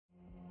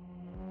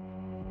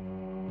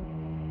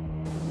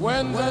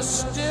When the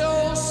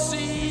still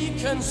sea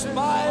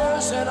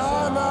conspires in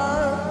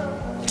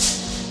armor,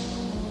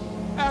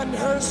 and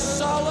her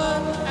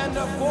sullen and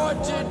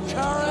aborted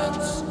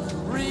currents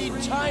breed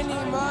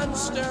tiny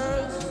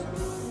monsters.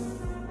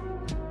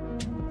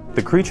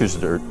 The creatures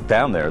that are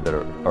down there that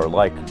are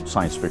like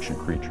science fiction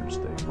creatures.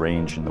 They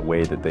range in the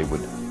way that they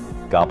would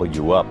gobble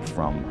you up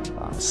from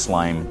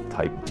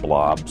slime-type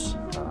blobs,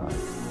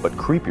 but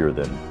creepier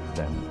than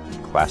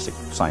classic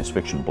science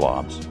fiction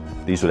blobs.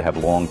 These would have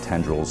long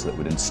tendrils that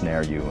would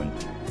ensnare you, and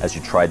as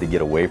you tried to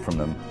get away from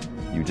them,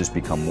 you just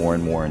become more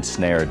and more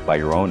ensnared by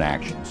your own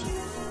actions.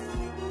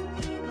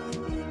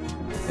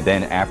 And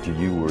then after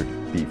you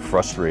would be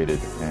frustrated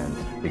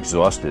and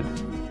exhausted,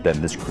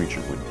 then this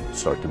creature would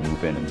start to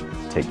move in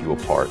and take you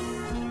apart.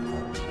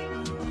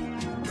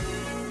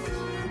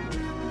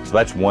 So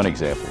that's one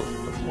example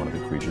of one of the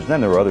creatures. Then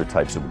there are other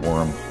types of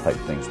worm-type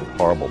things with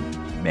horrible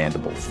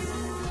mandibles,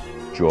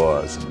 and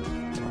jaws, and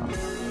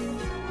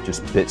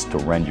just bits to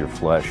rend your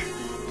flesh.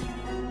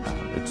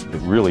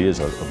 It really is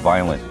a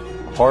violent,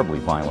 horribly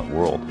violent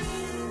world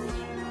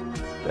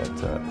that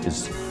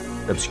is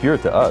obscure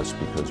to us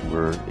because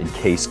we're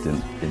encased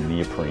in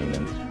neoprene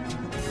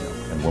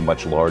and we're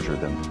much larger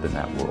than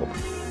that world.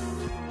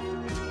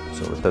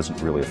 So it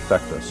doesn't really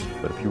affect us.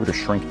 But if you were to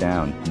shrink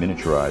down,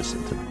 miniaturize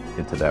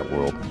into that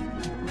world,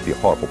 it'd be a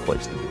horrible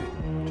place to be,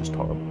 just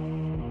horrible.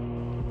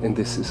 And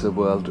this is a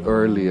world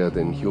earlier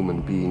than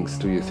human beings.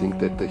 Do you think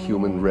that the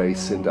human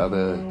race and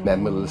other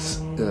mammals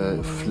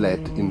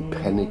fled in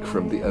panic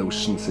from the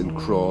oceans and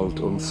crawled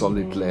on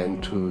solid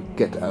land to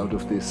get out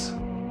of this?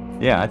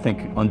 Yeah, I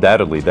think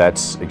undoubtedly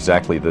that's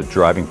exactly the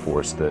driving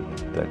force that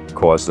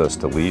caused us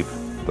to leave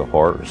the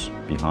horrors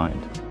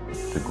behind,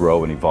 to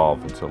grow and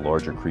evolve into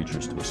larger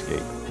creatures to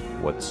escape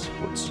what's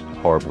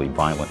horribly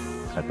violent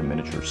at the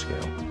miniature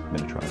scale,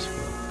 miniaturized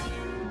scale.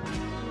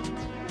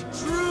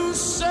 True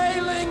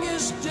sailing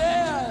is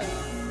dead.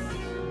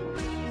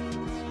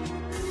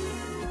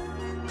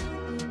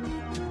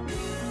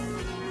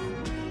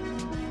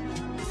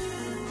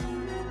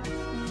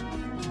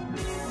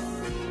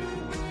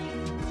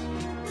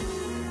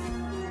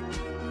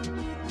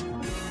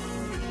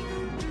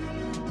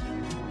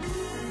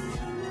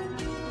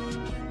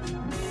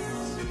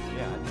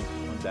 Yeah, I think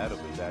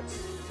undoubtedly that's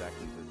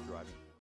exactly